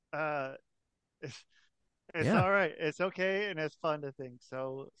think. Uh, it's, it's Yeah. all right. It's okay and it's fun to think.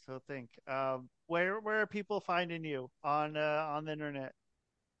 So think. Where are people finding you on the internet?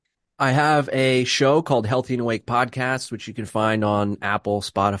 I have a show called Healthy and Awake Podcast, which you can find on Apple,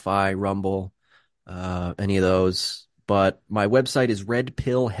 Spotify, Rumble, any of those. But my website is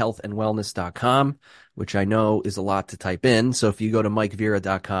redpillhealthandwellness.com, which I know is a lot to type in. So if you go to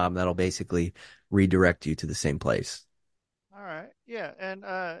mikevera.com, that'll basically redirect you to the same place. All right. Yeah. And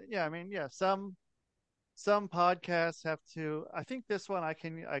yeah, I mean, yeah, some podcasts have to. I think this one I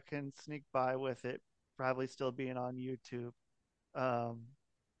can sneak by with it probably still being on YouTube. Um,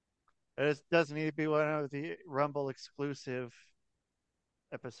 it doesn't need to be one of the Rumble exclusive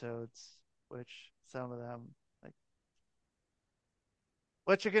episodes, which some of them like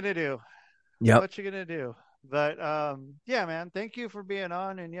what you gonna do? Yep. What you gonna do? But yeah, man, thank you for being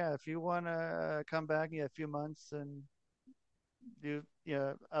on. And yeah, if you wanna come back in a few months and do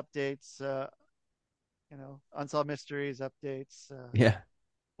updates, unsolved mysteries updates, Yeah,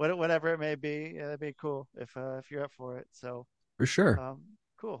 whatever it may be, yeah, that'd be cool if you're up for it. So for sure. um,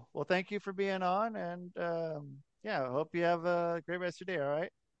 cool. Well, thank you for being on, and yeah, I hope you have a great rest of your day. All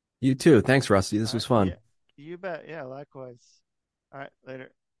right. You too. Thanks, Rusty. All This right. was Yeah. fun. You bet. Yeah. Likewise. All right.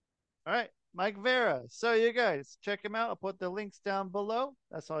 Later. All right, Mike Vera. So you guys check him out. I'll put the links down below.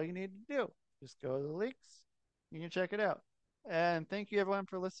 That's all you need to do. Just go to the links. You can check it out. And thank you everyone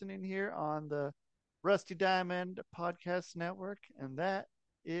for listening here on the Rusty Diamond Podcast Network. And that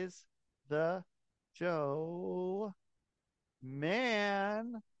is the Joe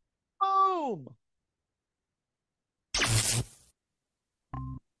Man. Boom.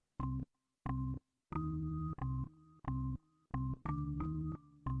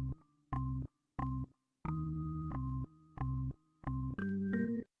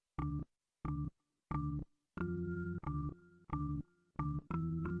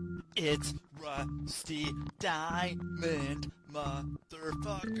 It's Rusty Diamond,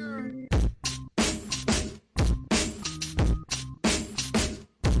 motherfucker.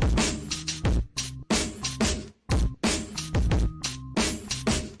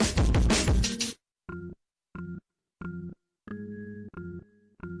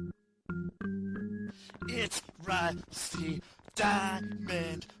 It's Rusty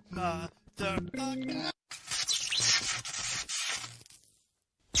Diamond, motherfucker.